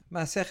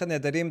Masechet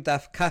Nedarim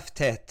Daf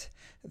Kaftet.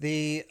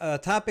 The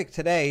topic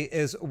today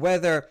is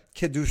whether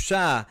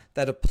Kedusha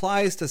that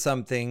applies to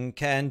something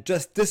can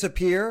just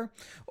disappear,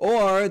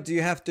 or do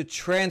you have to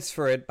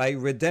transfer it by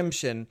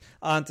redemption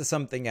onto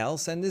something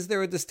else? And is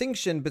there a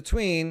distinction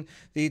between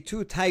the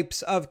two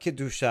types of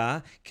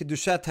Kedusha?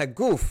 Kedushat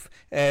HaGuf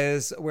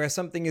is where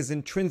something is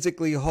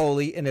intrinsically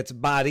holy in its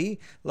body,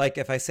 like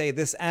if I say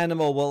this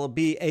animal will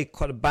be a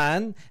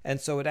korban, and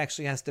so it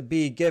actually has to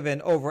be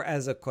given over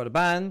as a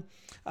korban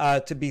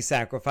to be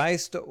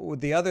sacrificed.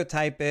 The other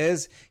type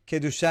is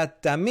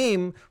Kedushat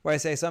Damim, where I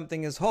say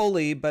something is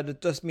holy, but it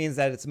just means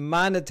that its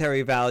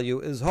monetary value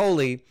is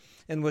holy,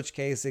 in which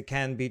case it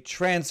can be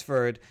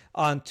transferred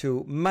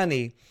onto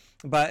money.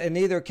 But in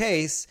either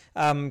case,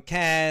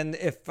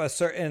 if a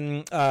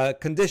certain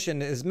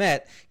condition is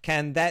met,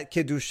 can that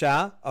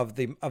kedusha of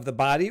the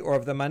body or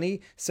of the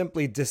money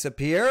simply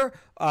disappear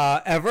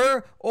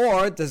ever,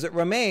 or does it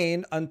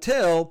remain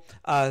until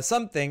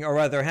something or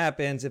other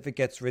happens if it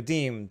gets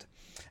redeemed?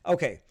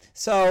 Okay,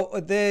 so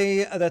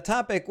the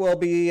topic will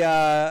be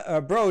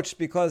broached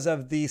because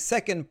of the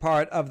second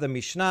part of the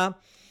Mishnah.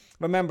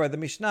 Remember, the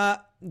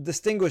Mishnah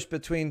distinguished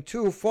between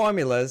two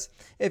formulas.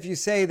 If you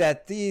say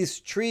that these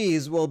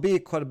trees will be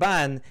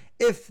korban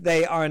if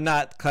they are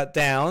not cut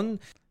down,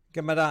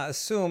 Gemara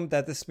assumed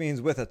that this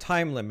means with a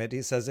time limit.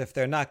 He says if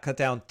they're not cut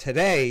down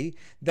today,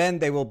 then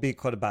they will be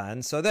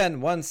korban. So then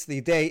once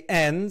the day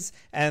ends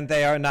and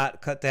they are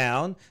not cut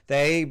down,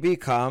 they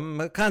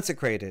become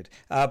consecrated.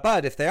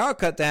 But if they are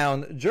cut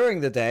down during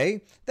the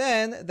day,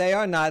 then they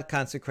are not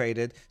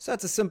consecrated. So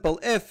that's a simple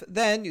if.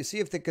 Then you see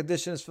if the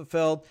condition is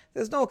fulfilled.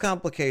 There's no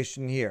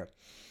complication here.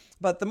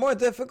 But the more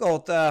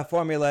difficult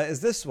formula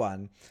is this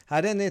one.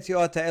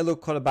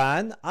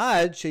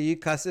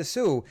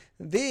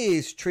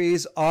 These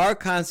trees are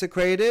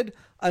consecrated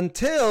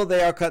until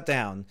they are cut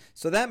down.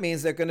 So that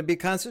means they're going to be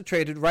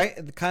consecrated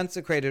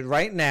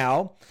right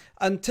now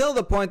until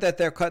the point that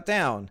they're cut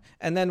down.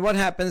 And then what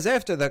happens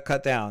after they're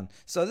cut down?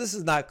 So this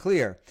is not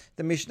clear.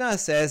 The Mishnah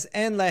says,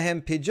 En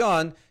lehem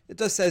pijon. It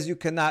just says you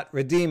cannot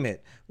redeem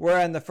it.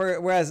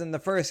 Whereas in the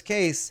first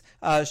case,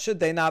 should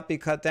they not be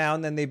cut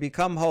down, then they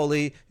become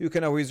holy. You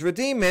can always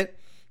redeem it.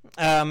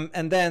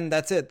 And then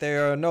that's it. They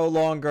are no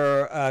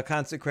longer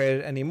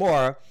consecrated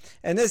anymore.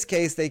 In this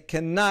case, they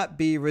cannot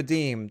be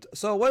redeemed.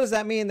 So what does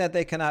that mean that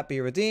they cannot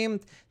be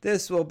redeemed?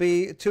 This will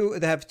be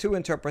they have two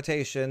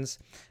interpretations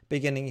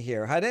beginning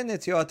here.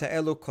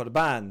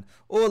 korban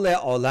ule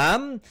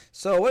olam.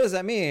 So what does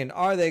that mean?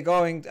 Are they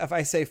going, if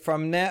I say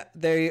from now,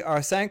 they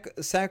are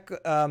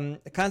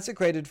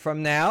consecrated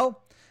from now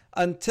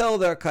until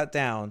they're cut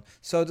down?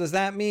 So does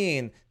that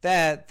mean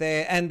that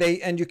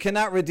and you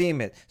cannot redeem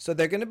it? So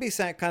they're going to be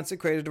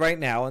consecrated right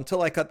now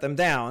until I cut them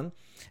down,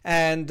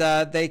 and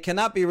they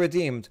cannot be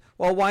redeemed.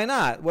 Well, why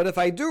not? What if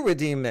I do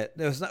redeem it?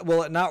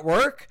 Will it not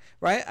work?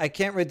 Right? I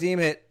can't redeem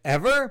it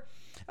ever.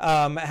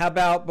 How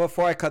about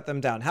before I cut them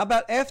down? How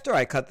about after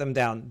I cut them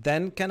down?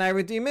 Then can I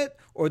redeem it?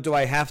 Or do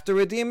I have to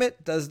redeem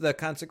it? Does the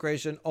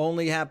consecration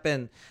only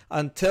happen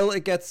until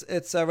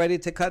it's ready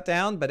to cut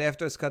down, but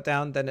after it's cut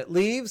down, then it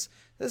leaves?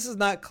 This is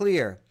not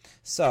clear.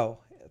 So,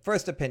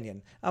 first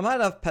opinion.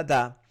 Amarav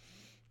Pada.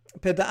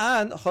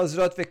 Peda'an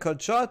chozrot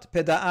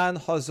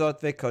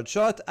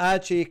v'kodshot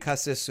ad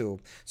she'yikasesu.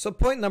 So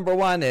point number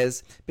one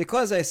is,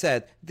 because I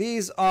said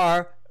these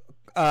are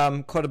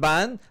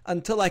korban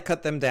until I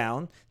cut them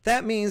down,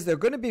 that means they're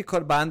going to be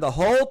korban the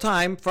whole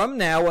time from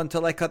now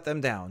until I cut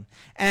them down.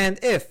 And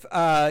if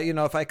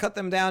I cut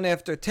them down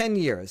after 10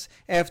 years,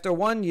 after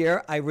 1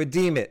 year, I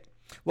redeem it.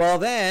 Well,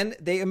 then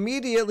they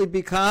immediately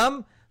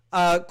become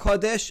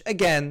Kodesh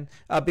again,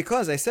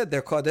 because I said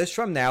they're Kodesh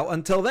from now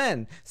until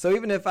then. So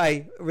even if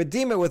I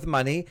redeem it with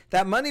money,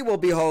 that money will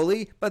be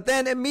holy, but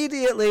then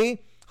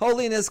immediately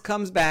holiness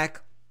comes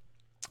back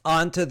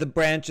onto the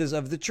branches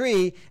of the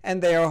tree,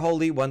 and they are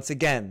holy once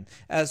again.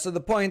 So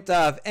the point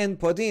of en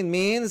podin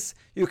means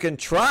you can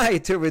try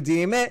to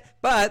redeem it,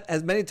 but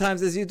as many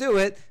times as you do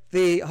it,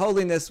 the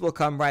holiness will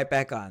come right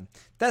back on.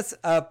 That's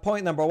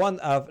point number one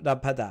of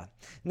Rab Pada.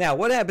 Now,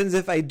 what happens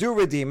if I do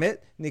redeem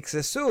it?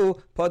 Niksesu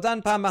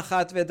podan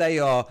pamachat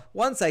v'dayo.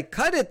 Once I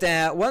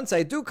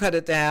do cut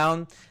it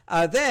down,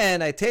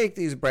 then I take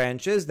these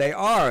branches. They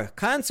are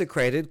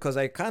consecrated because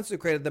I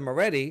consecrated them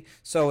already.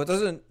 So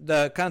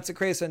the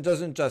consecration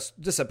doesn't just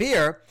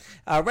disappear.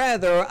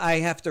 Rather, I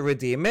have to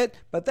redeem it.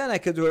 But then I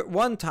could do it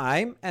one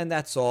time, and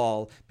that's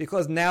all.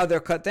 Because now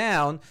they're cut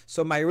down.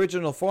 So my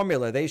original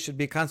formula, they should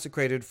be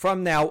consecrated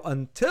from now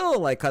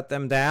until I cut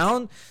them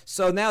down.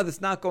 So now that's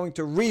not going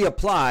to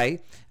reapply,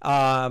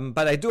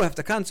 but I do have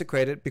to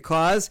consecrate it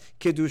because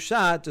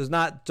Kedusha does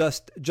not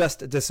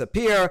just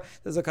disappear.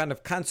 There's a kind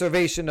of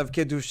conservation of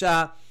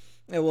Kedusha.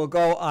 It will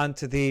go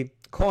onto the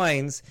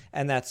coins,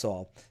 and that's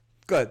all.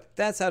 Good.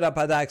 That's how Rab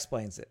Pada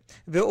explains it.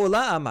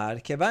 Ve'ula amar,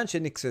 kevan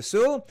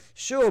sheniksesu,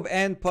 shub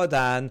en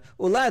podan.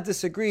 Ula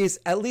disagrees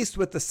at least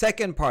with the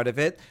second part of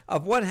it,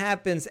 of what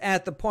happens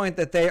at the point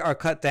that they are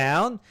cut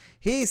down.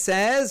 He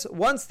says,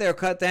 once they're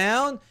cut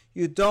down,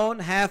 You don't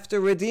have to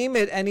redeem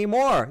it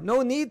anymore.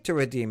 No need to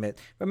redeem it.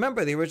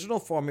 Remember, the original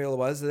formula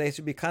was that they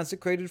should be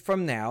consecrated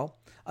from now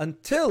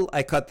until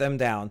I cut them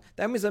down.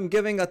 That means I'm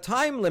giving a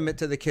time limit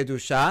to the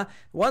Kedusha.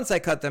 Once I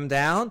cut them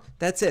down,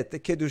 that's it. The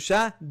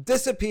Kedusha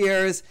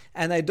disappears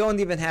and I don't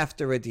even have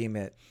to redeem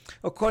it.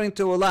 According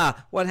to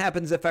Allah, what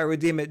happens if I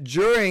redeem it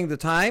during the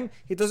time?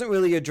 He doesn't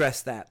really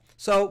address that.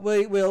 So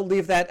we'll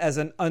leave that as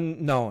an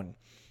unknown.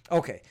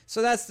 Okay,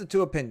 so that's the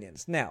two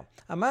opinions. Now,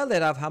 Amar le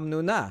Rav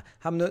Hamnuna.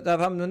 Rav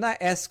Hamnuna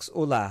asks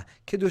Ula,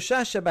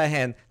 Kedusha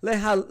shebahen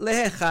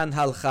lehechan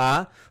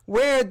halcha.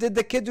 Where did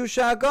the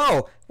Kedusha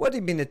go? What do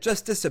you mean, it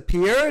just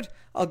disappeared?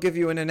 I'll give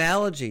you an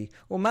analogy.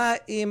 Uma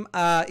im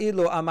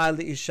ilu amar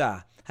li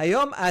isha.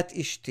 Hayom at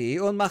ishti,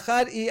 ul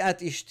machar I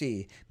at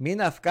ishti. Min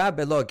afka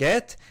belo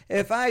get.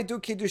 If I do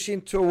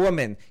kiddushin to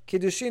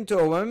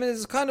a woman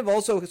is kind of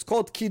also, it's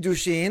called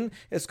kiddushin.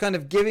 It's kind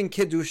of giving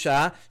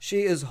kiddusha.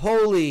 She is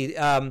holy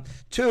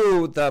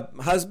to the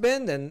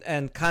husband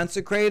and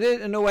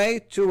consecrated in a way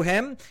to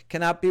him.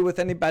 Cannot be with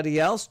anybody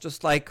else,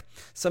 just like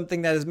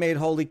something that is made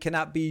holy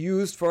cannot be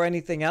used for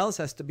anything else,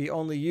 has to be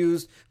only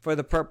used for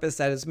the purpose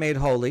that is made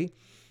holy.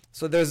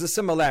 So there's a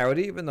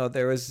similarity, even though it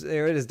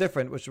is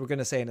different, which we're going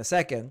to say in a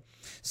second.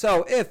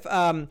 So if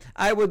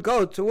I would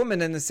go to a woman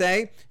and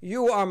say,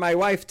 you are my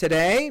wife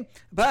today,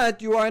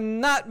 but you are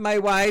not my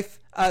wife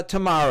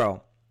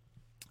tomorrow.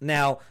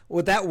 Now,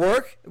 would that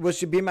work? Will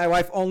she be my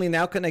wife only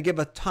now? Can I give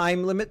a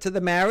time limit to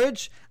the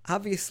marriage?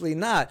 Obviously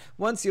not.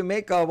 Once you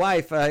make a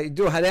wife,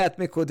 do harat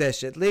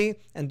mikudeshet li,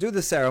 and do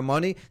the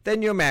ceremony,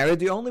 then you're married.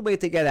 The only way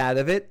to get out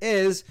of it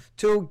is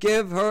to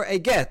give her a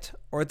get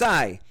or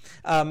die.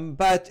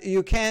 But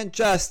you can't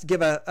just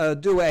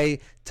do a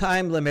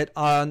time limit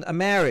on a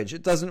marriage.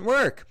 It doesn't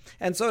work.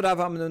 And so, Rav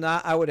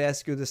Hamnuna, I would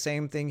ask you the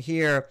same thing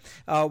here.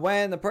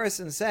 When the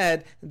person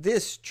said,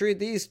 this tree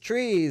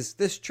is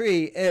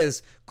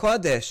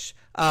Kodesh,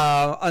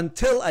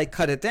 until I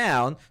cut it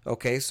down.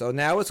 Okay, so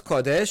now it's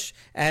Kodesh,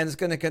 and it's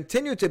going to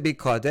continue to be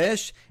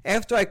Kodesh.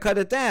 After I cut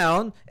it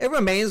down, it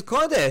remains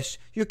Kodesh.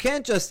 It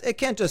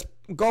can't just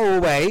go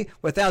away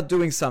without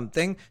doing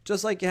something.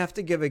 Just like you have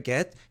to give a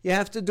get, you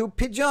have to do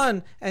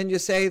pidyon, and you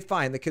say,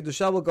 fine, the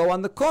Kedusha will go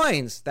on the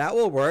coins. That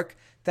will work.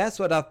 That's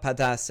what Rav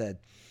Pada said.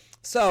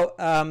 So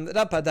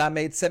Rav Pada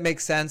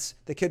makes sense.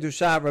 The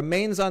Kedusha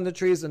remains on the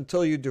trees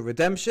until you do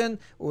redemption.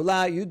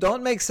 Ula, you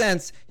don't make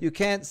sense. You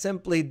can't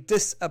simply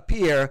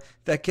disappear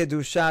the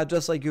Kedusha,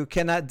 just like you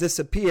cannot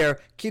disappear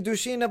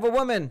Kiddushin of a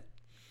woman.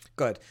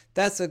 Good.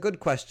 That's a good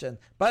question.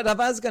 But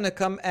Rava is going to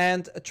come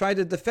and try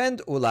to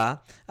defend Ula.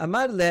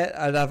 Amar le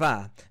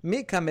Rava,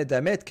 Mika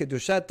medamet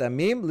kedushat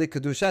amim li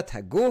kedushat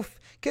haguf,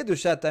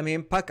 kedushat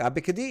amim paka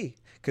b'kedi.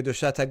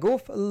 Kedushat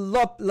haguf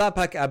la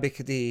paka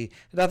b'kedi.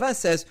 Rava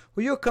says,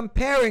 well, you're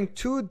comparing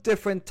two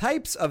different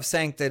types of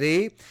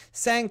sanctity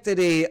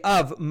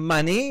of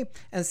money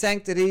and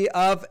sanctity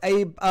of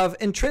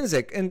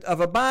intrinsic, of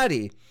a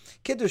body.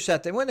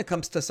 Kedushat, and when it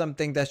comes to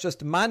something that's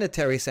just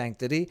monetary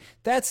sanctity,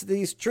 that's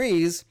these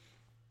trees.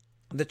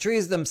 The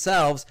trees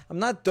themselves, I'm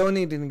not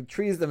donating the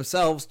trees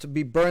themselves to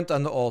be burnt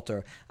on the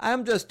altar.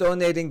 I'm just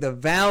donating the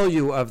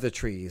value of the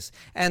trees.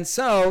 And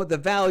so the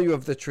value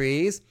of the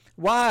trees,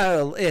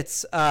 while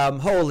it's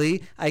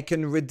holy, I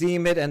can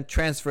redeem it and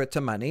transfer it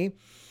to money.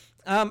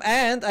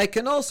 And I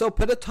can also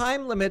put a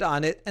time limit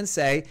on it and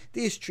say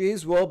these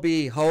trees will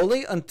be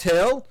holy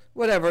until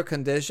whatever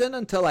condition,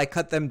 until I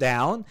cut them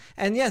down.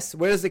 And yes,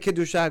 where does the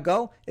Kedusha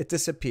go? It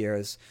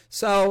disappears.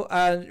 So,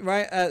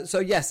 so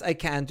yes, I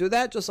can do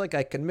that, just like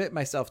I commit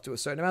myself to a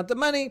certain amount of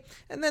money,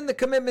 and then the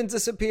commitment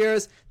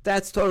disappears.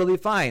 That's totally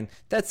fine.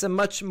 That's a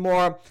much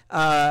more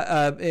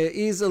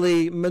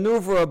easily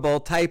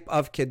maneuverable type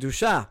of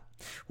Kedusha.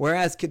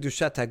 Whereas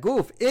Kedushat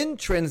Haguf,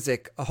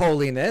 intrinsic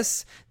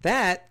holiness,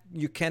 that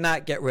you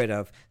cannot get rid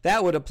of.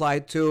 That would apply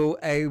to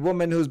a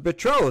woman who's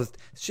betrothed.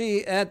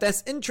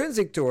 That's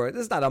intrinsic to her.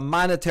 This is not a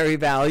monetary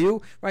value,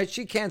 right?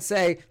 She can't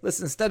say,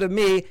 listen, instead of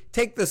me,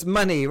 take this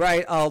money,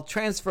 right? I'll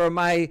transfer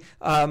my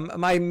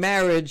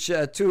marriage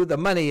to the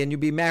money, and you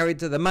be married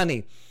to the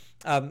money.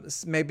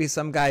 Maybe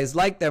some guys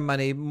like their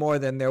money more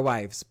than their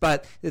wives,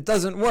 but it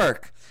doesn't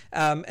work.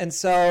 And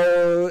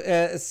so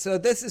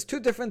this is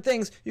two different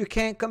things. You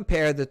can't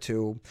compare the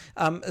two.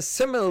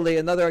 Similarly,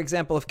 another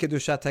example of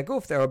Kedushat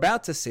Haguf that we're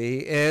about to see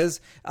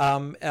is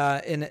in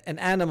an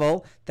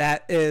animal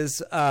that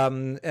is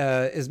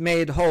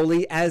made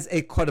holy as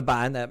a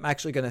korban. I'm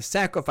actually going to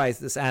sacrifice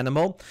this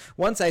animal.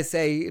 Once I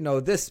say,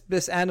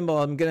 this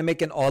animal, I'm going to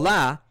make an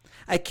olah,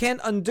 I can't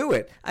undo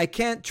it. I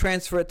can't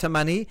transfer it to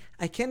money.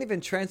 I can't even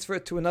transfer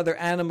it to another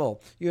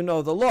animal. You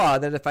know the law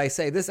that if I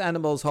say this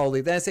animal is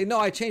holy, then I say, no,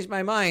 I changed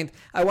my mind.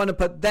 I want to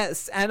put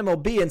this animal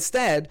B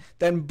instead,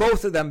 then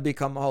both of them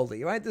become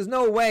holy, right? There's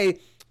no way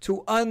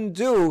to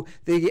undo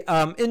the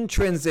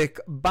intrinsic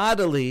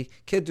bodily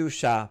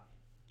Kedusha.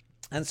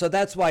 And so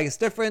that's why it's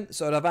different.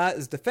 So Rava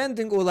is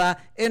defending Ula.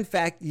 In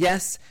fact,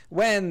 yes,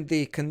 when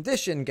the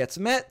condition gets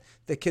met,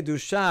 the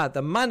Kedusha,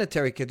 the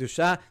monetary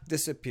Kedusha,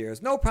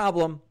 disappears. No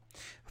problem.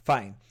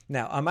 Fine.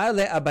 Now, Amar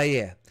le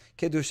Abaye,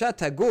 kedushat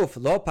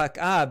haguf lo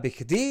pak'a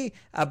bikdi,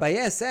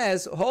 Abaye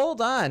says,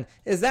 hold on,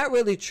 is that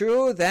really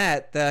true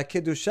that the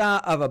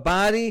kedusha of a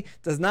body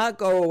does not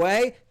go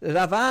away?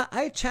 Rava,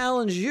 I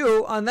challenge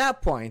you on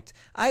that point.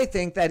 I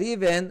think that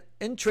even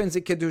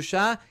intrinsic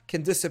kedusha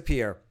can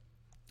disappear.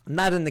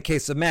 Not in the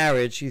case of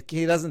marriage.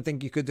 He doesn't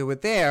think you could do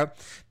it there.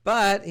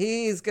 But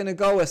he's going to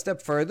go a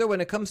step further. When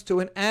it comes to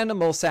an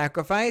animal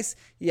sacrifice,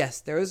 yes,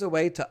 there is a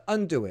way to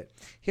undo it.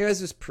 Here's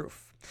his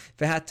proof.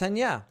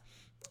 V'hatanya.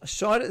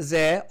 Shor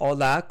ze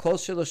ola kol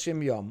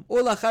shiloshim yom.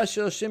 Ulachar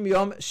shiloshim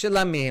yom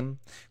shilamim.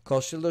 Kol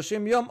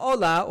shiloshim yom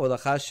ola.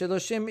 Ulachar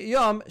shiloshim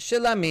yom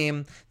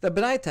shilamim. The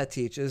Braita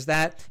teaches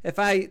that if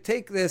I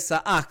take this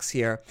ox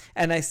here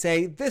and I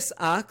say this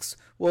ox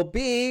will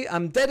be,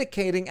 I'm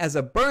dedicating as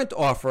a burnt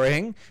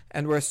offering,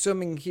 and we're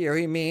assuming here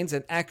he means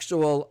an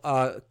actual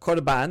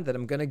korban that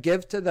I'm going to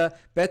give to the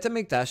Bet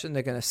HaMikdash, and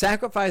they're going to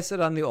sacrifice it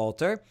on the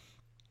altar,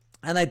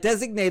 and I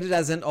designate it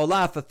as an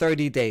olah for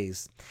 30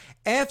 days.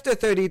 After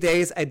 30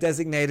 days, I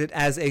designate it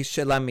as a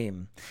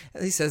shilamim.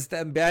 He says, the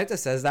Braita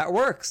says that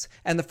works.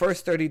 And the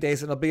first 30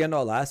 days, it'll be an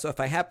olah. So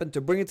if I happen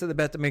to bring it to the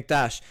Bet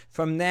HaMikdash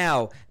from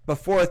now,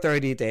 before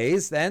 30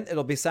 days, then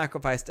it'll be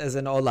sacrificed as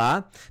an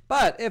olah.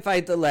 But if I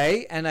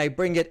delay and I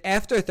bring it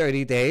after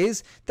 30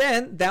 days,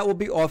 then that will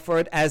be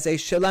offered as a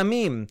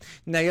shilamim.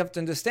 Now you have to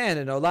understand,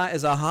 an olah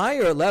is a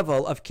higher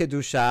level of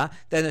kedusha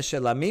than a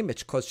shilamim.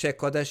 It's kodshe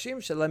kodashim.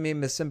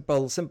 Shilamim is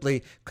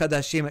simply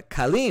kodashim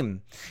kalim.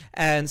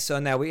 And so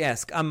now we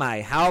ask,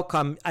 Amai, how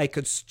come I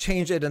could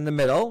change it in the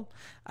middle?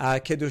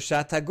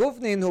 Kedushat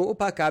hagufnin hu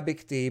upaka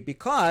bikti,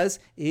 because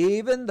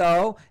even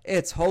though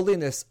its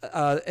holiness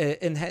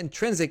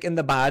intrinsic in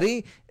the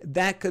body,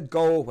 that could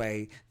go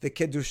away. The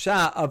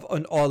kedusha of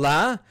an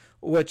olah,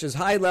 which is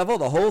high level,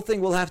 the whole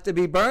thing will have to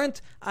be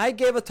burnt. I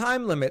gave a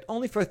time limit.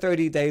 Only for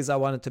 30 days I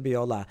want it to be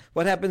olah.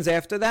 What happens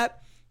after that?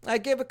 I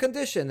give a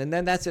condition, and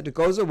then that's it. It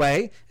goes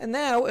away, and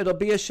now it'll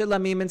be a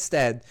shilamim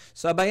instead.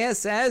 So Abaye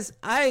says,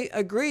 I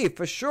agree,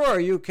 for sure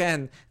you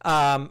can,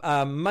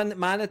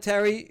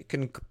 monetary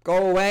can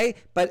go away,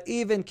 but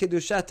even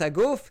Kiddushat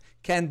Haguf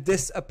can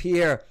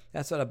disappear.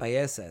 That's what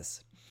Abaye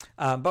says.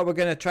 But we're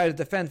going to try to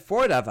defend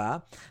for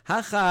Rava.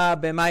 Hacha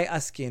b'mai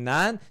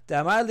askinan.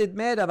 Damar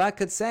lidmei, Rava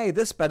could say,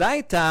 this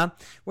Baraita,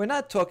 we're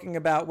not talking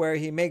about where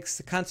he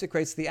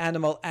consecrates the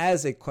animal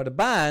as a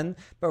korban,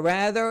 but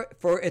rather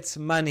for its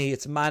money,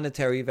 its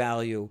monetary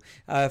value.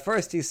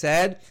 First he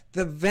said,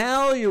 the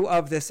value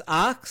of this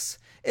ox,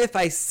 if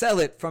I sell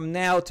it from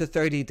now to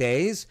 30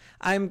 days,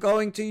 I'm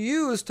going to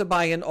use to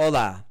buy an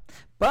olah.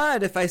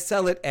 But if I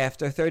sell it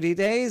after 30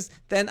 days,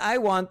 then I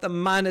want the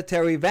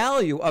monetary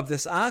value of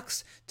this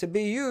ox to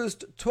be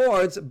used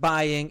towards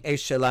buying a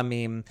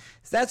shilamim.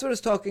 So that's what it's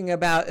talking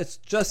about. It's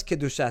just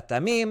Kiddushat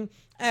Tamim.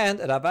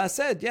 And Rava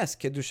said, yes,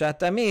 Kiddushat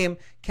Tamim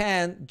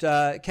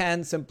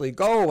can simply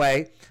go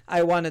away.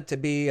 I want it to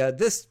be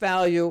this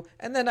value,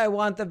 and then I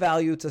want the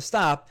value to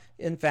stop.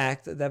 In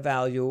fact, the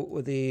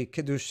value, the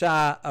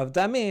Kiddusha of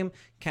Damim,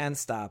 can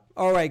stop.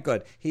 All right,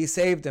 good. He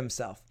saved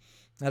himself.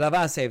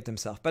 Rava saved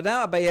himself. But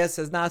now Abaye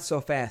says, not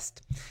so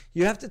fast.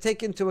 You have to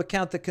take into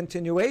account the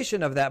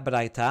continuation of that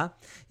Baraita.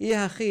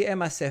 Ihachi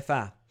ema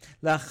sefa.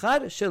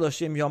 Lachar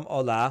sheloshim yom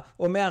olah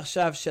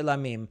ume'achshav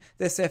shelamim.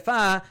 The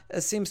sefa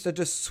seems to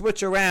just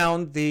switch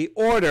around the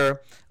order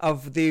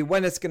of the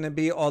when it's going to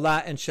be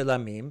olah and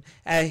shelamim.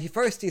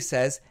 First he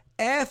says,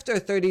 after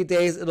 30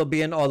 days it'll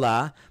be an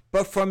olah,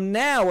 but from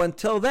now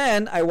until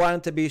then, I want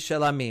it to be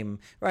shelamim.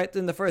 Right?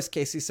 In the first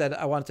case, he said,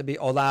 I want it to be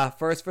olah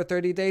first for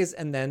 30 days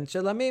and then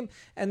shelamim.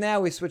 And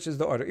now he switches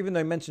the order. Even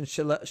though he mentioned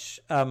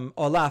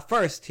olah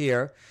first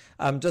here,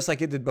 just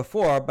like he did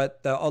before,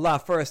 but the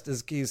olah first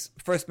is he's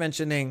first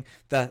mentioning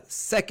the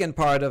second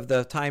part of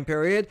the time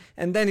period,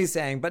 and then he's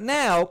saying, but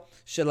now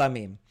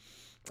shelamim.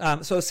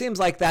 So it seems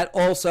like that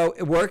also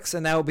works,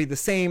 and that will be the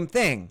same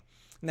thing.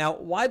 Now,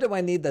 why do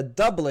I need the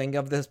doubling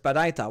of this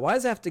Baraita? Why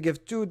does it have to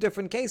give two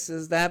different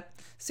cases that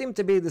seem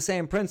to be the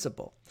same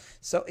principle?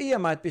 So,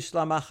 Iyamat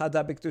bishlama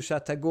chada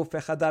b'kedushat haguf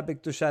v'chada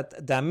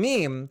b'kedushat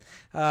damim.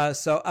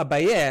 So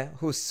Abaye,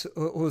 who's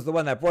the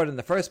one that brought it in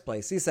the first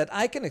place, he said,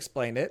 I can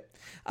explain it.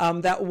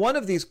 That one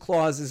of these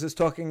clauses is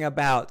talking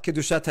about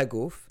kedushat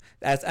haguf.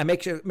 As I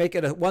make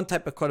it one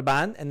type of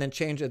korban and then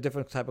change a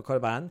different type of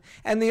korban.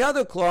 And the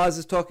other clause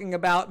is talking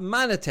about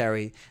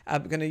monetary.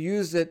 I'm going to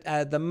use it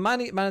the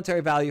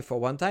monetary value for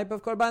one type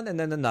of korban and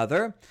then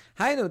another.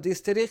 That's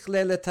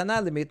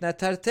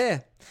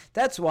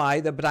why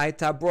the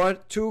Braita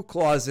brought two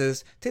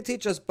clauses to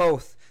teach us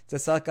both.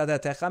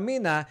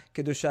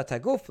 Kedushat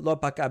haguf lo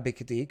paka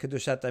bikti,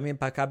 kedushat damim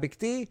paka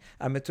bikti,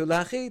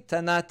 ametulachi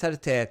tana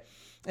tarteh.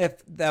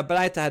 If the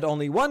Baraita had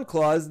only one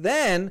clause,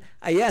 then,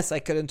 yes, I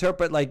could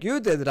interpret like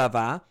you did,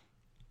 Rava,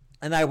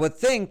 and I would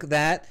think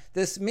that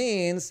this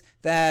means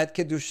that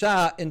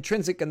Kedusha,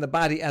 intrinsic in the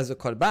body as a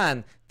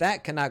korban,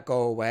 that cannot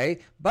go away,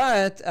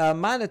 but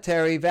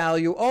monetary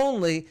value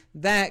only,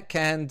 that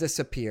can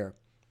disappear.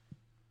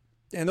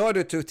 in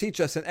order to teach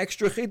us an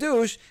extra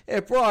chidush,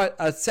 it brought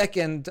a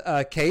second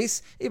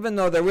case, even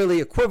though they're really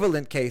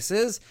equivalent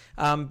cases,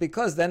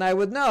 because then I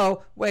would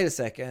know, wait a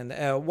second,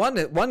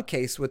 one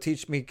case would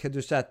teach me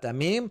kedushat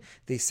damim,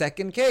 the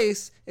second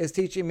case is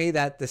teaching me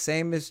that the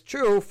same is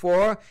true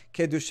for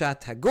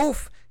kedushat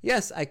haguf.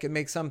 Yes, I could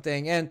make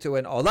something into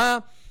an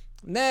olah.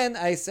 Then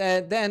I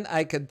said, then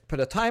I could put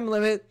a time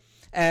limit,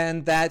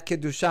 and that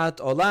Kedushat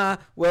Olah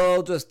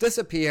will just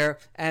disappear,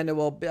 and it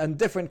will be a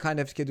different kind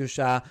of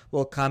Kedusha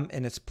will come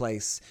in its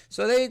place.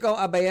 So there you go.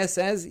 Abaye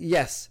says,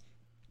 yes,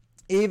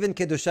 even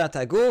Kedushat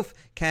Haguf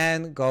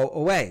can go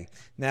away.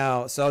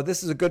 Now, so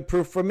this is a good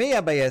proof for me,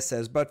 Abaye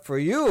says, but for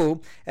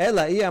you,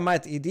 Ela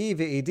iamat idi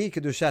ve'idi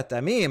Kedushat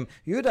Damim,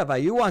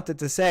 Yudava, you wanted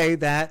to say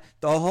that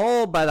the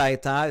whole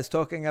Baraita is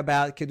talking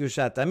about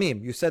Kedushat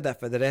Damim. You said that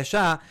for the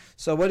Resha,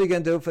 so what are you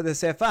going to do for the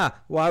Sefa?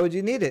 Why would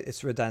you need it?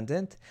 It's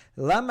redundant.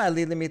 Lama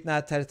li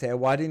limitna tarte,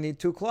 why do you need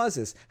two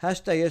clauses?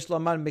 Hashta yesh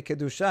lomar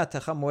mikedusha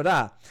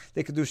tachamura,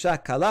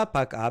 likedusha kala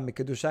paka,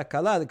 mikedusha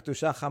kala,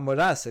 likedusha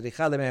chamura,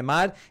 sericha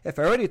lememar. If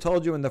I already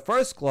told you in the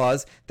first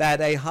clause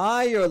that a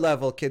higher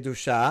level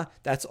Kedusha,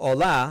 that's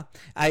Olah,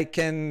 I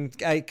can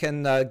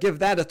give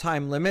that a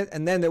time limit,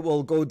 and then it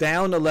will go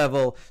down a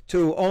level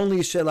to only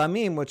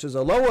Shelamim, which is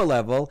a lower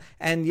level,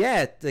 and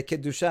yet the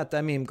Kedushat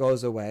Damim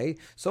goes away.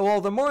 So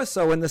all the more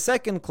so in the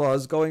second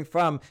clause, going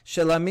from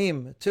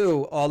Shelamim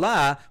to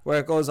Olah, where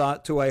it goes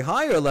on to a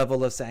higher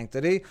level of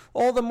sanctity,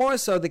 all the more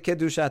so the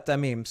Kedushat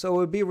Damim. So it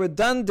would be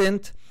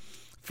redundant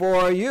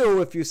for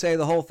you if you say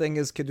the whole thing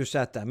is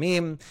Kedushat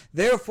Damim.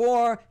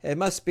 Therefore, it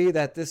must be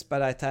that this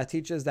Baraita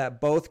teaches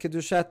that both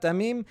Kedushat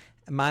Damim,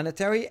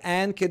 monetary,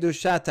 and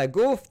Kedushat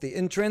Haguf, the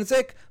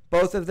intrinsic,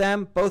 both of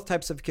them, both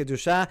types of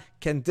Kedusha,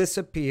 can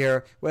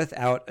disappear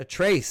without a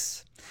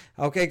trace.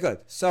 Okay, good.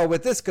 So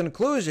with this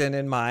conclusion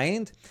in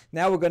mind,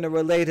 now we're going to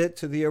relate it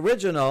to the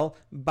original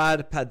Bar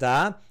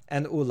Pada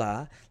and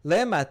Ula.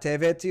 Lema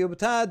tevet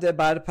yubta de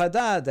Bar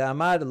Pada de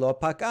amar lo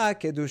paka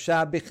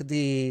kedusha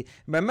bichdi.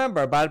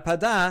 Remember, Bar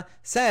Pada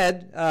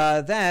said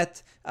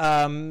that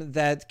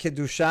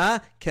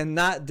kedusha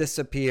cannot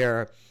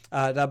disappear.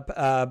 Bar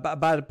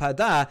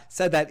Pada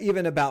said that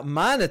even about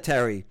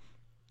monetary,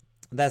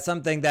 that's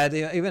something that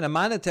even a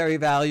monetary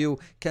value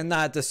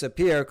cannot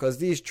disappear, because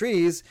these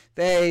trees,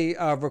 they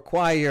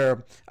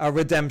require a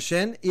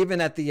redemption,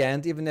 even at the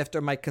end, even after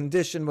my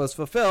condition was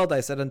fulfilled. I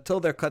said until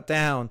they're cut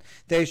down,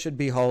 they should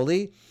be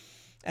holy.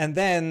 And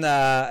then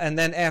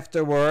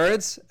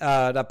afterwards,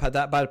 Bar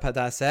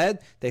Pada said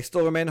they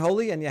still remain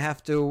holy, and you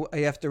have to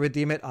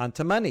redeem it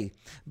onto money.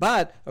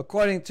 But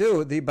according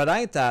to the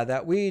Baraita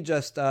that we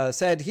just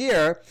said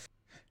here,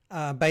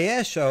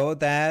 Bayesho,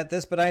 that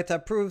this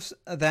Baraita proves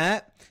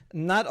that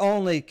not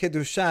only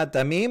Kedushat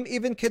Damim,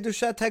 even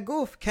Kedushat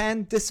Haguf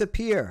can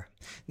disappear.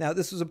 Now,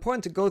 this was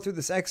important to go through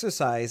this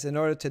exercise in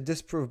order to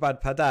disprove Bar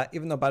Pada,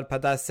 even though Bar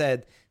Pada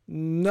said,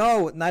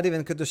 no, not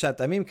even Kedushat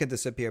Damim can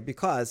disappear,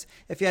 because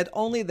if you had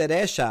only the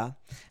Resha,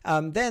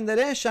 then the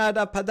Resha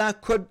Pada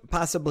could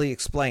possibly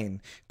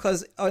explain.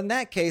 Because in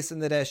that case, in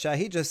the Resha,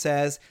 he just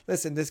says,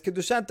 listen, there's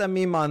Kedushat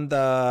Damim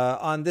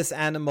on this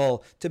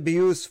animal to be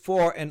used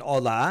for an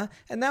Olah,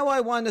 and now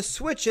I want to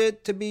switch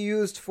it to be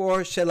used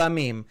for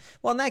Shelamim.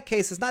 Well, in that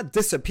case, it's not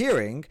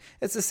disappearing.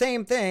 It's the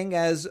same thing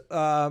as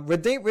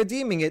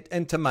redeeming it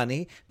into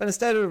money, but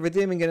instead of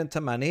redeeming it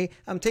into money,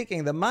 I'm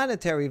taking the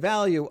monetary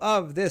value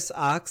of this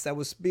ox that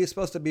was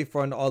supposed to be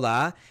for an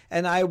olah,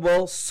 and I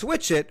will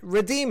switch it,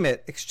 redeem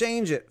it,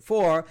 exchange it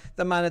for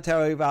the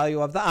monetary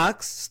value of the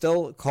ox,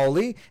 still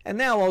holy, and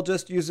now I'll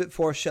just use it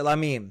for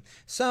shelamim.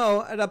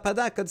 So Rav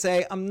Pada could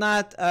say, I'm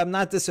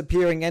not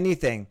disappearing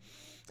anything,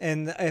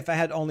 and if I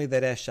had only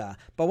the Resha.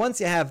 But once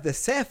you have the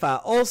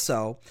Sefa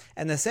also,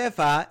 and the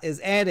Sefa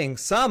is adding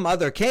some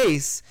other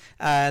case,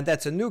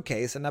 that's a new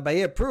case, and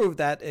Abaye proved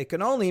that it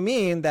can only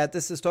mean that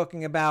this is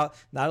talking about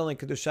not only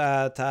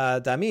Kedushat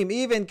Damim,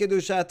 even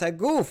Kedushat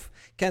Haguf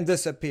can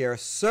disappear.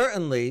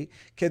 Certainly,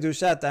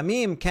 Kedushat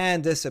Damim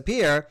can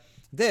disappear.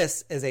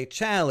 This is a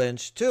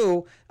challenge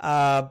to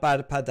Bar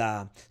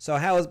Pada. So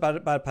how is Bar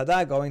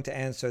Pada going to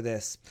answer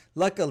this?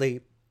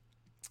 Luckily,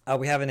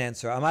 we have an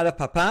answer. Amar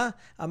Papa,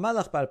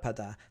 Amalach Bar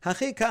Pada.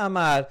 Hachika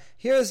Amar.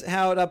 Here's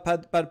how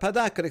Bar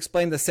Pada could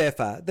explain the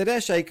Sefa. The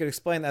Resha could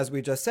explain, as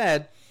we just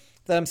said,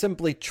 that I'm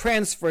simply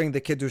transferring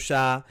the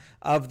Kedusha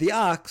of the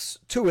ox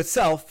to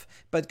itself,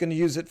 but going to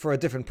use it for a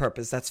different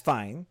purpose. That's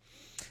fine.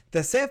 The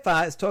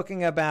Sefa is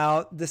talking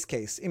about this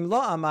case. Im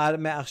lo amar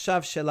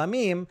me'achshav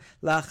shelamim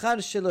la'achar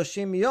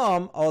sheloshim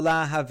yom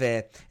olah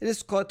haveh. It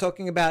is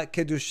talking about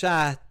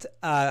Kedushat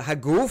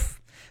Haguf,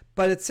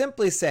 but it's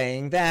simply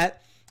saying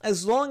that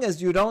as long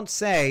as you don't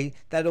say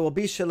that it will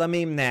be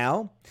Shelamim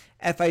now,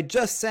 if I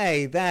just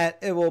say that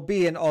it will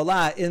be an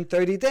Olah in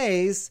 30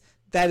 days,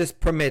 that is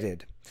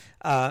permitted.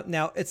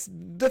 Now, it's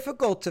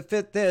difficult to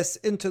fit this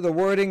into the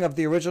wording of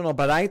the original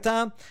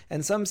Baraita,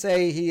 and some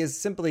say he is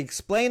simply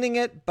explaining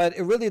it, but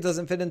it really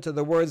doesn't fit into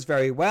the words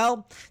very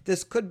well.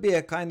 This could be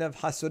a kind of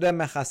Hasureh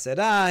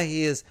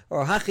Mechasera,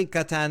 or Hachi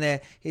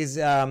Katane, he's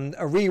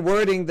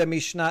rewording the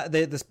Mishnah,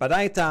 this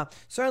Baraita.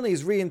 Certainly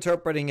he's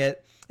reinterpreting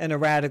it in a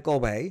radical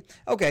way.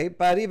 Okay,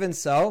 but even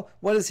so,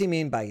 what does he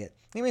mean by it?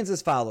 He means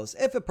as follows.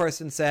 If a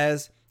person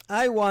says,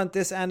 I want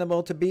this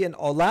animal to be an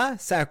olah,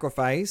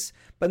 sacrifice,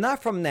 but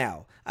not from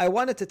now. I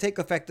want it to take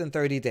effect in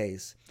 30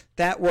 days.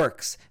 That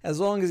works, as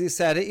long as he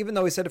said it, even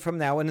though he said it from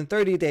now, and in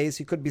 30 days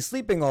he could be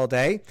sleeping all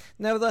day,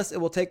 nevertheless it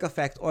will take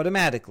effect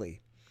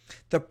automatically.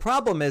 The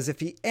problem is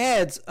if he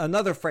adds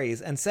another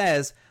phrase and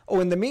says, oh,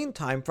 in the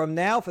meantime, from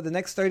now for the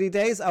next 30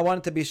 days, I want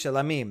it to be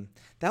shilamim.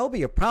 That will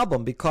be a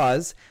problem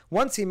because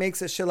once he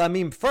makes it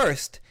shilamim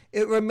first,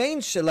 it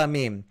remains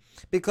shilamim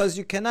because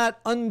you cannot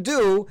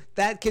undo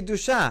that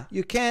kedusha.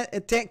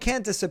 It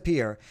can't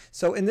disappear.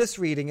 So in this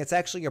reading, it's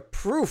actually a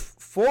proof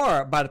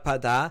for bar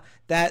pada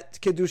that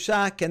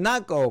kedusha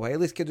cannot go away. At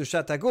least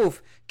kedushat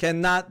haguf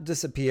cannot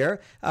disappear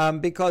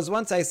because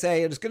once I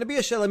say it's going to be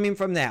a shilamim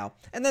from now,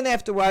 and then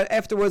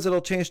afterwards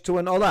it'll change to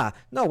an olah.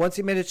 No, once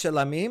you made it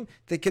shilamim,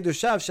 the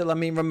kedusha of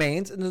shilamim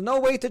remains, and there's no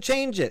way to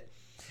change it.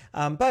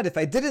 But if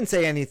I didn't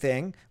say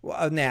anything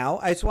now,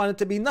 I just want it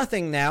to be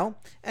nothing now,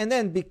 and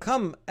then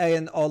become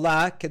an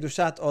olah,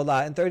 kedushat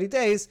olah in 30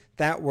 days,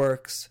 that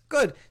works.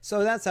 Good.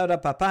 So that's how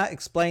Rav Papa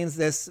explains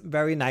this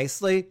very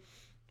nicely,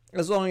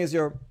 as long as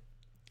you're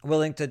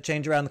willing to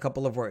change around a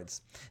couple of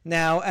words.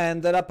 Now,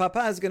 and the Rav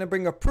Papa is going to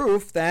bring a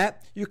proof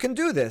that you can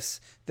do this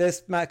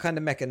kind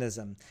of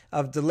mechanism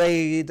of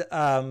delayed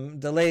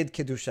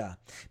kedusha.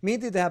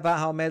 Midi dehava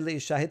haomed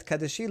leisha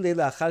hitkadeshi li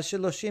la'achar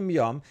 30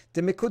 yom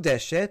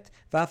demikudeshet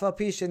v'af al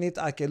pi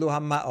shenit'akelu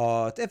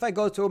hamaot. If I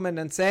go to a woman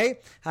and say,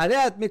 harei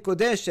at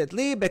mikudeshet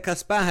li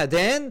bekaspa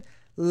haden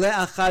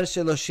le'achar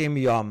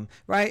 30 yom,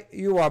 right?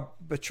 You are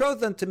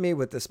betrothed unto me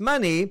with this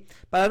money,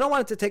 but I don't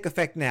want it to take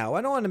effect now.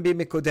 I don't want to be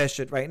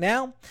mikudeshet right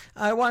now.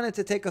 I want it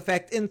to take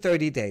effect in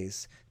 30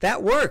 days.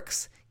 That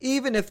works.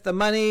 Even if the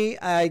money,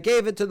 I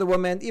gave it to the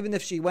woman, even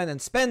if she went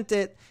and spent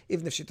it,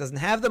 even if she doesn't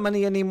have the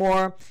money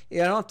anymore,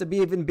 you don't have to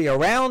even be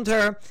around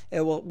her.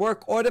 It will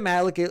work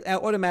automatically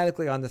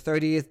on the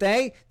 30th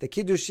day. The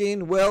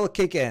kiddushin will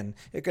kick in.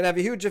 It could have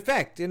a huge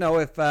effect.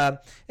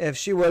 If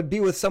she would be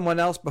with someone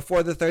else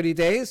before the 30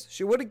 days,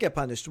 she wouldn't get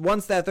punished.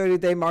 Once that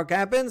 30-day mark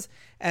happens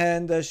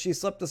and she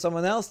slept with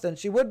someone else, then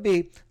she would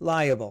be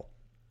liable.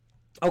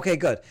 Okay,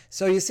 good.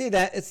 So you see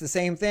that it's the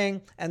same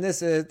thing, and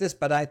this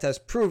baraita's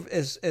proof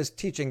is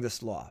teaching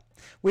this law.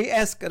 We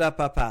ask Rav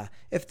Papa,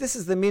 if this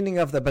is the meaning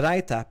of the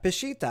baraita,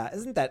 peshita,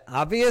 isn't that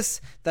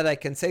obvious that I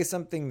can say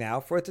something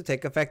now for it to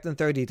take effect in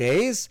 30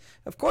 days?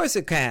 Of course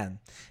it can.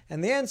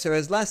 And the answer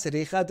is la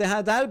sericha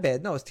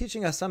dehadarbed. No, it's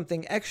teaching us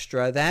something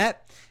extra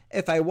that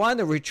if I want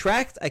to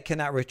retract, I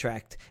cannot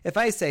retract. If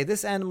I say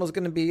this animal is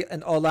going to be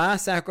an olah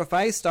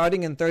sacrifice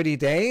starting in 30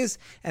 days,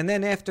 and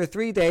then after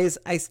 3 days,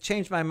 I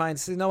change my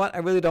mind. Say, you know what? I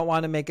really don't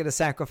want to make it a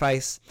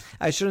sacrifice.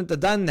 I shouldn't have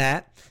done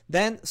that.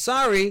 Then,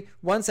 sorry,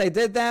 once I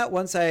did that,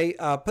 once I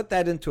put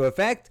that into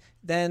effect,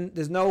 then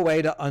there's no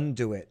way to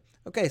undo it.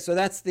 Okay, so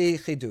that's the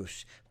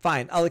chidush.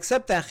 Fine, I'll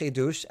accept that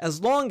chidush as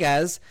long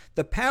as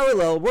the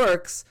parallel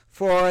works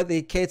for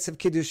the case of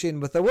kiddushin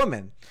with a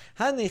woman.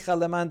 The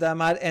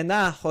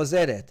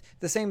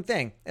same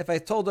thing. If I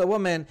told a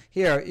woman,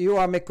 here, you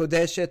are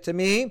mikudeshet to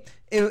me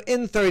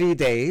in 30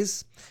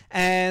 days,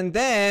 and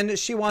then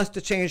she wants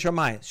to change her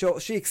mind. So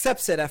she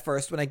accepts it at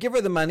first. When I give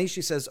her the money,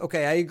 she says,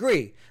 okay, I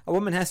agree. A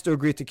woman has to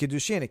agree to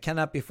kiddushin. It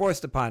cannot be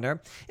forced upon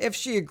her. If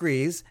she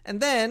agrees,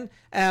 and then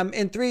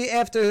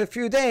after a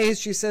few days,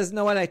 she says,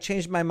 no, what? I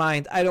changed my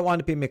mind. I don't want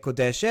to be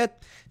mikudeshet.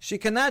 She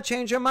cannot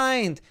change her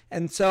mind.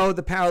 And so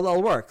the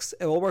parallel works.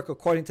 It will work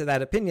according to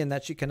that opinion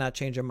that she cannot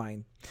change her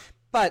mind.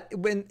 But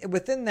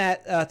within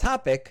that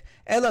topic,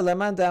 there's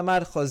another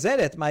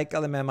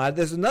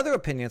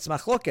opinion. It's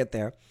machloket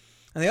there.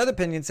 And the other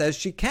opinion says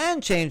she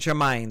can change her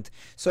mind.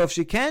 So if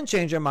she can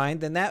change her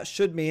mind, then that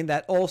should mean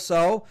that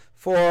also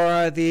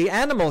for the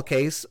animal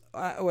case,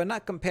 we're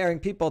not comparing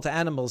people to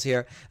animals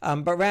here,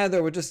 but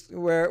rather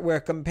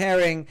we're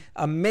comparing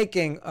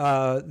making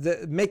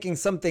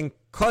something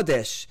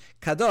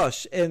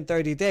kadosh in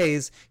 30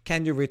 days.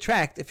 Can you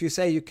retract? If you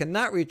say you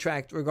cannot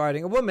retract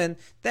regarding a woman,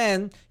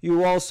 then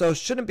you also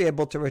shouldn't be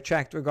able to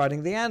retract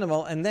regarding the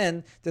animal, and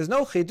then there's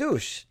no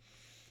chidush.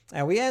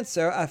 And we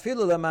answer,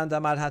 afilu leman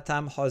damar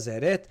hatam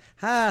hozeret,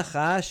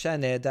 hacha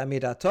shaneh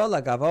damirato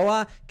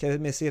lagavoa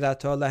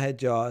kemisirato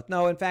lahediot.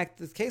 No, in fact,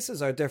 the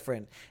cases are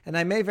different. And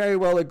I may very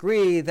well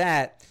agree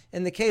that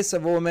in the case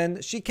of a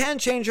woman, she can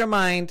change her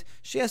mind.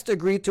 She has to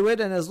agree to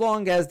it. And as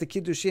long as the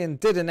kiddushin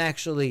didn't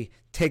actually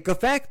take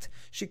effect,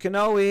 she can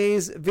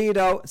always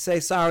veto, say,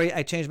 sorry,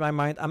 I changed my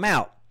mind, I'm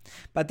out.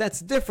 But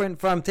that's different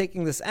from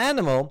taking this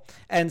animal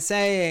and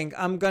saying,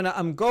 I'm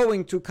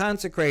going to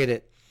consecrate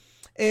it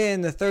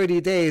in the 30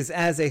 days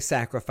as a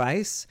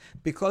sacrifice,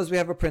 because we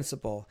have a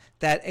principle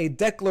that a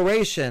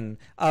declaration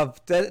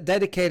of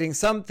dedicating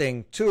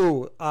something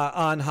to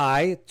on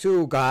high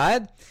to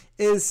God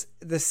is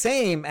the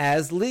same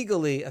as,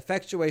 legally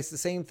effectuates the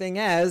same thing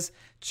as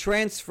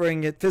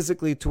transferring it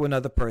physically to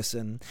another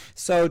person.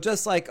 So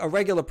just like a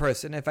regular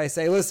person, if I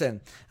say,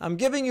 listen, I'm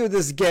giving you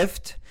this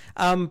gift,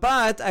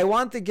 but I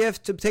want the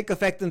gift to take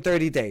effect in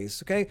 30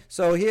 days. Okay,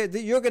 so here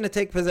you're going to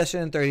take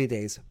possession in 30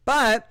 days,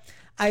 but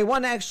I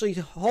want to actually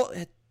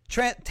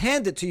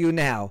hand it to you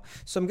now.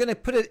 So I'm going to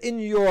put it in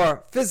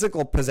your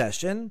physical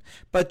possession,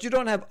 but you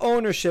don't have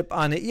ownership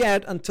on it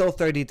yet until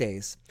 30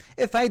 days.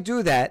 If I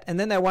do that and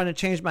then I want to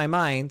change my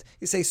mind,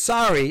 you say,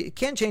 sorry, you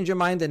can't change your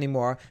mind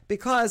anymore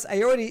because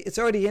it's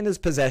already in his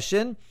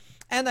possession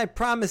and I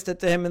promised it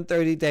to him in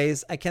 30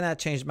 days. I cannot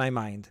change my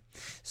mind.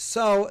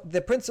 So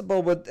the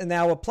principle would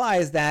now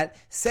applies that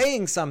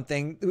saying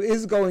something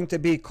is going to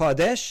be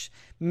Kodesh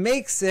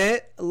makes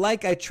it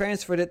like I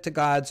transferred it to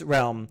God's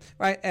realm,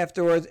 right?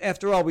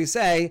 After all, we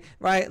say,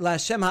 right, La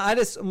Shem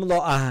Ha'aretz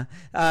Umlo'ah.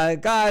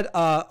 God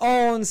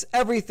owns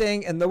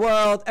everything in the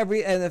world,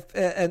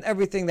 and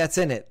everything that's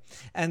in it.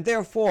 And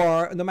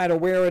therefore, no matter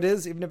where it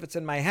is, even if it's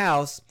in my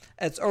house,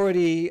 it's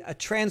already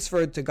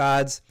transferred to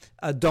God's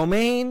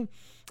domain.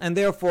 And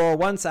therefore,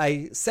 once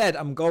I said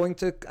I'm going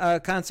to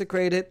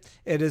consecrate it,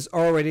 it is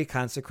already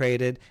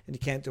consecrated, and you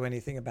can't do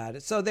anything about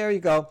it. So there you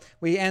go.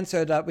 We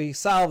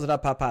solved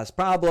Rav Papa's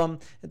problem.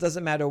 It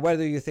doesn't matter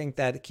whether you think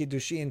that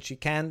Kiddushin, she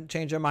can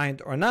change her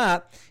mind or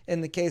not.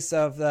 In the case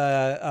of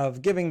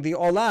giving the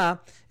Olah,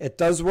 it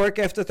does work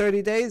after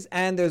 30 days,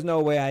 and there's no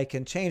way I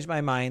can change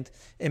my mind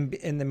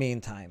in the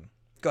meantime.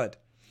 Good.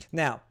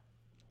 Now,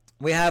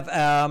 we have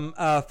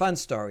a fun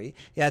story.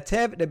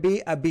 Yatev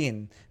Rabbi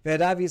Abin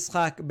ve'Rav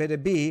Yitzchak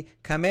beRabbi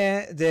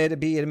kameh de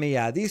Rabbi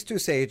Yirmiyah. These two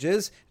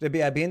sages, Rabbi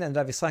Abin and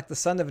Rav Yitzchak, the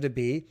son of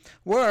Rabbi,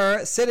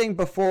 were sitting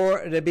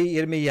before Rabbi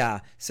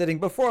Yirmiyah. Sitting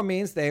before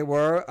means they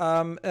were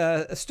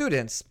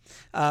students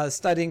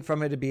studying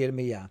from Rabbi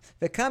Yirmiyah.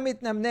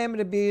 Ve'kamit namnem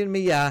Rabbi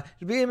Yirmiyah.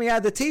 Rabbi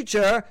Yirmiyah, the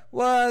teacher,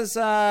 was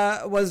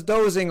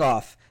dozing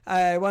off.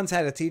 I once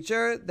had a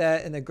teacher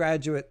that in a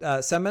graduate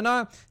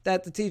seminar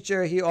that the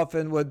teacher, he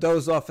often would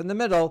doze off in the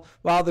middle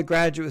while the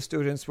graduate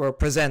students were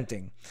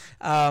presenting.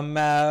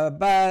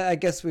 But I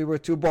guess we were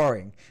too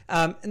boring.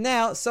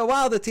 So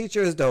while the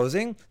teacher is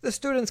dozing, the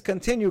students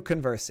continue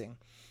conversing.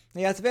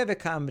 This is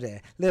according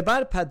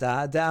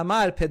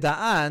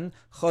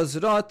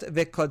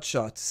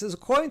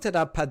to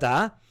the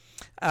Pada.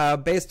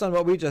 Based on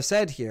what we just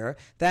said here,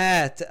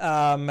 that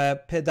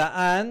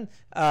Peda'an,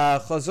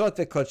 Chozrot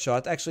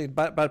veKodshot, actually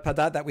Bar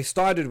Pada that we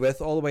started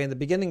with all the way in the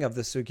beginning of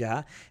the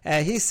Sugya,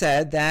 he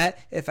said that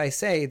if I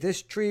say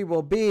this tree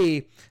will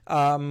be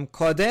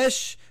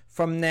Kodesh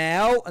from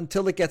now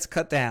until it gets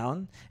cut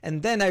down,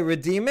 and then I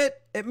redeem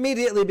it,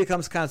 immediately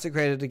becomes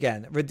consecrated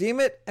again. Redeem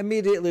it,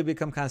 immediately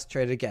become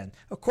consecrated again.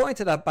 According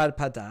to that Bar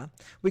Pada,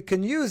 we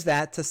can use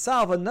that to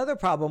solve another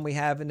problem we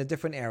have in a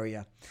different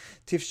area.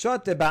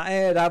 Tifshot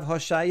deba'eh Rav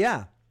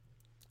Hoshaya.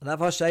 Rav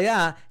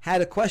Hoshaya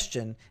had a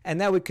question, and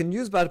now we can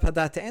use Bar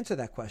Pada to answer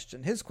that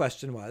question. His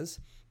question was,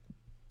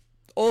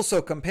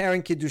 also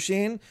comparing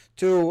Kiddushin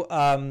to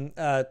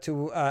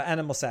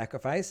animal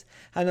sacrifice.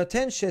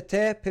 Hanoten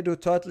shete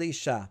perutot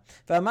liisha.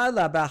 V'amar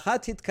la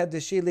ba'achat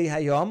hitkadeshi li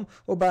hayom,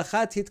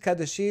 u'ba'achat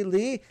hitkadeshi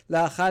li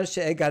la'achar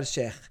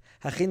she'egarshech.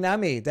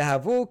 Hachinami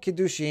dehavu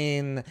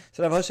kiddushin.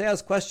 So Rav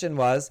Hoshaya's question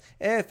was,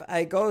 if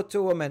I go to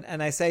a woman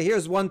and I say,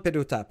 here's one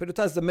peruta.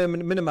 Peruta is the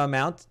minimum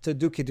amount to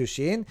do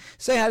kiddushin.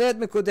 Say haret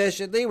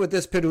mikudeshet li with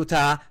this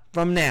peruta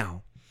from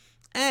now.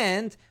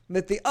 And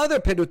with the other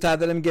peruta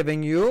that I'm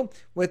giving you,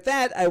 with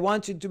that I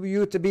want you to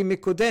be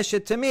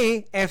mikudeshet to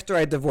me after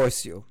I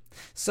divorce you.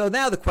 So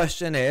now the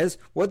question is,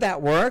 would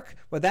that work?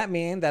 Would that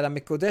mean that I'm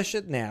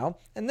mikudeshet now,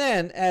 and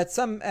then at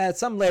some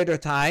later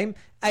time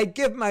I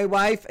give my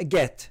wife a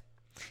get?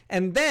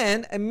 And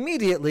then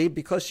immediately,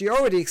 because she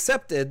already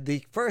accepted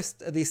the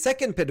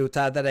second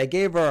peruta that I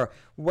gave her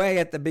way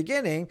at the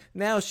beginning,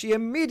 now she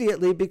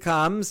immediately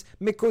becomes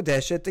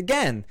mikudeshet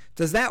again.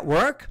 Does that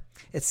work?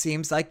 It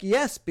seems like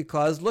yes,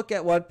 because look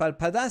at what Bar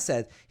Pada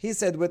said. He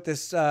said with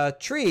this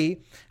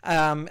tree,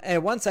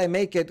 and once I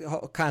make it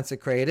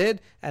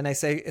consecrated, and I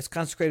say it's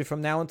consecrated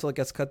from now until it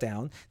gets cut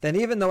down, then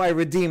even though I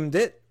redeemed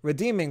it,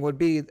 redeeming would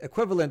be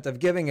equivalent of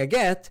giving a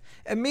get,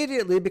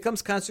 immediately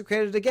becomes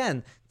consecrated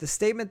again. The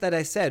statement that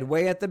I said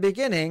way at the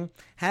beginning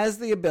has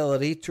the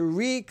ability to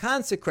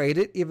reconsecrate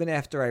it even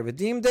after I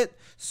redeemed it.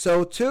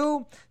 So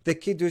too, the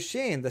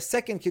Kiddushin, the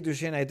second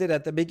Kiddushin I did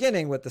at the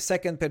beginning with the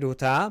second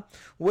peruta,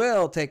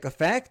 will take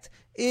effect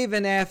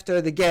even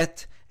after the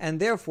get, and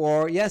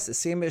therefore, yes, it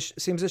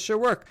seems it should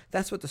work.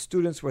 That's what the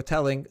students were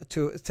saying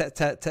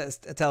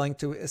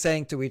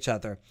to each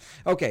other.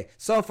 Okay,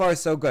 so far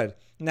so good.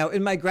 Now,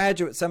 in my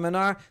graduate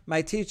seminar,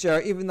 my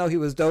teacher, even though he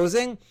was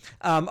dozing,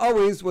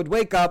 always would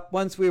wake up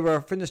once we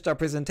were finished our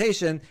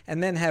presentation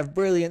and then have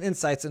brilliant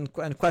insights and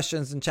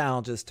questions and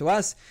challenges to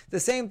us. The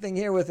same thing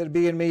here with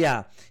Rabbi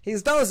Yirmiyah.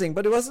 He's dozing,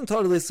 but he wasn't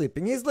totally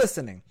sleeping. He's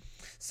listening.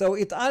 So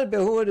It'ar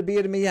behu Rabbi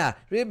Yirmiyah.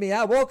 Rabbi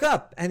Yirmiyah woke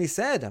up and he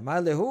said,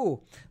 Amar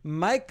lehu,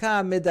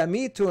 Maika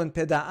medamitun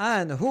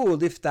peda'an hu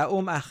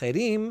lifta'um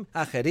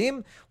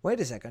acherim. Wait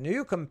a second, are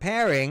you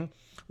comparing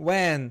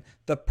when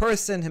the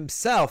person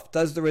himself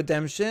does the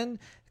redemption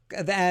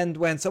and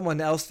when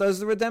someone else does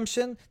the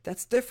redemption?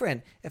 That's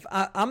different. If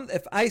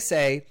I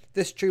say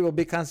this tree will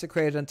be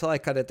consecrated until I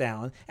cut it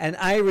down and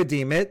I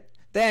redeem it,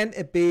 then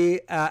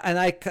and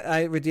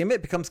I redeem it,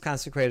 it becomes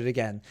consecrated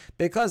again,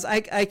 because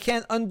I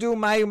can't undo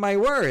my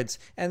words,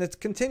 and it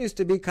continues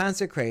to be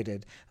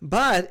consecrated.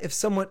 But if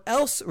someone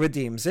else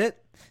redeems it,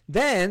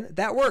 then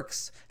that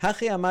works.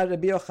 Hachi amar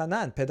Rabbi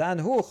Yochanan,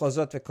 pedan hu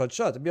chozot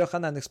vekodshot. Rabbi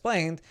Yochanan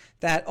explained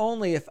that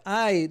only if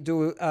I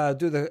do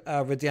the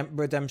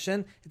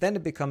redemption, then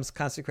it becomes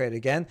consecrated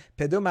again.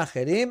 Pedum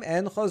acherim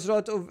and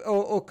chozrot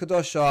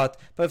ukedoshot.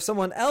 But if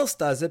someone else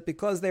does it,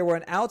 because they were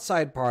an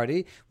outside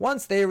party,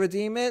 once they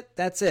redeem it,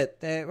 that's it.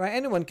 Right?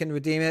 Anyone can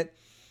redeem it.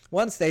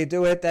 Once they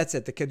do it, that's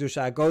it. The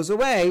kedusha goes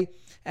away.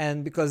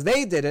 And because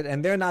they did it,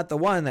 and they're not the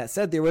one that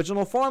said the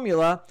original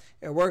formula,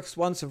 it works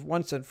once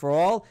and for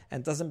all,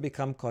 and doesn't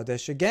become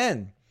kodesh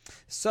again.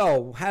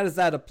 So, how does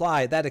that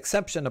apply? That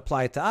exception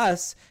apply to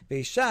us?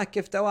 A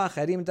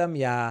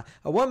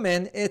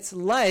woman, it's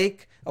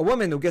like a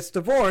woman who gets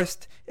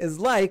divorced is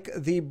like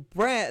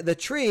the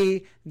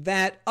tree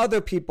that other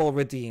people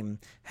redeem.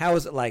 How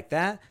is it like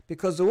that?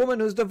 Because the woman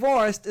who's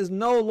divorced is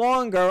no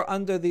longer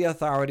under the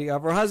authority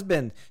of her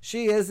husband.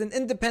 She is an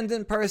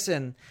independent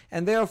person,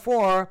 and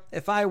therefore,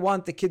 if I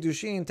want the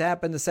kiddushin to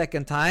happen the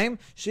second time,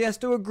 she has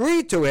to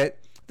agree to it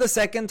the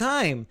second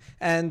time,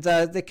 and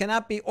they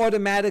cannot be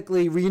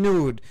automatically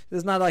renewed.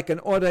 There's not like an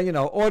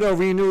auto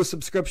renew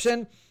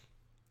subscription.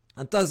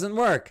 It doesn't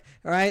work,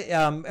 right?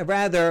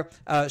 Rather,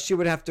 she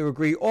would have to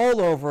agree all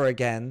over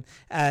again.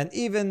 And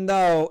even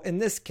though in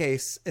this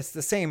case it's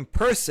the same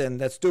person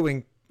that's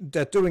doing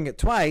it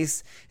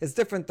twice, is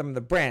different than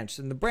the branch.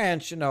 In the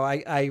branch,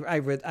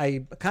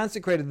 I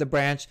consecrated the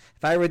branch.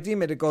 If I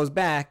redeem it, it goes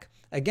back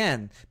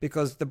again,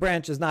 because the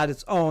branch is not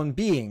its own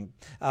being.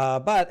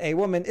 But a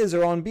woman is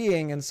her own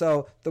being, and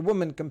so the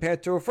woman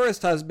compared to her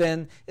first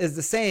husband is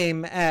the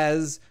same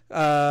as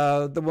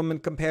the woman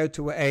compared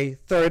to a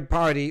third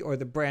party, or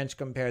the branch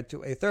compared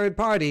to a third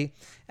party,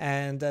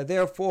 and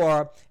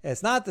therefore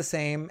it's not the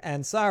same.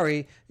 And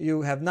sorry,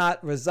 you have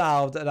not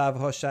resolved Rav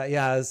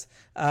Hoshaya's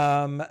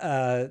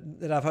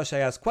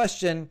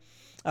question.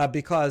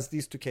 Because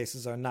these two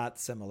cases are not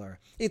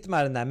similar.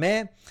 Itmar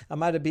Nameh,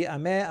 Amar Rabbi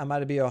Ameh, Amar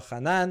Rabbi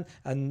Yochanan.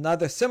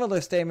 Another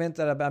similar statement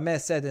that Rabbi Ameh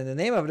said in the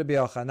name of Rabbi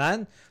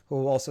Yochanan,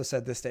 who also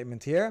said this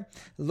statement here.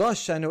 Lo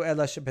shanu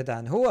ela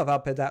shepedanhu,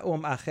 aval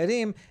peda'um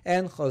acherim,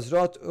 and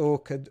chozrot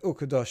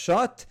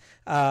ukedoshot.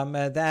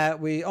 That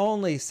we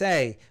only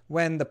say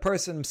when the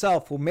person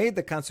himself who made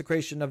the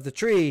consecration of the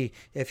tree,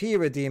 if he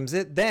redeems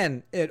it,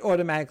 then it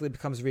automatically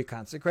becomes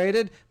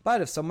reconsecrated.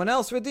 But if someone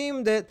else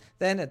redeemed it,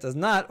 then it does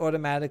not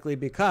automatically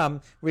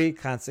become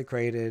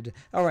reconsecrated.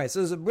 All right, so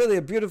there's really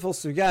a beautiful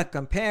sugya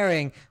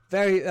comparing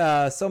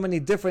so many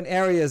different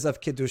areas of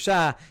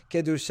kedusha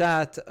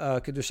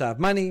of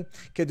money,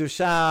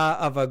 kedusha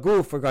of a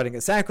guf regarding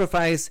a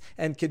sacrifice,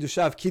 and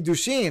kedusha of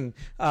kiddushin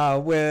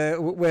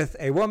with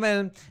a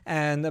woman.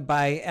 And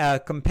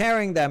by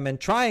comparing them and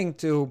trying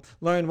to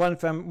learn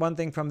one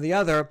thing from the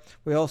other,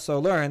 we also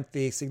learned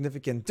the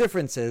significant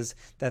differences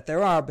that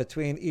there are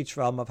between each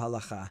realm of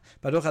halacha.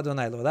 Baruch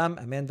Adonai L'olam,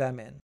 Amen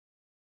v'Amen.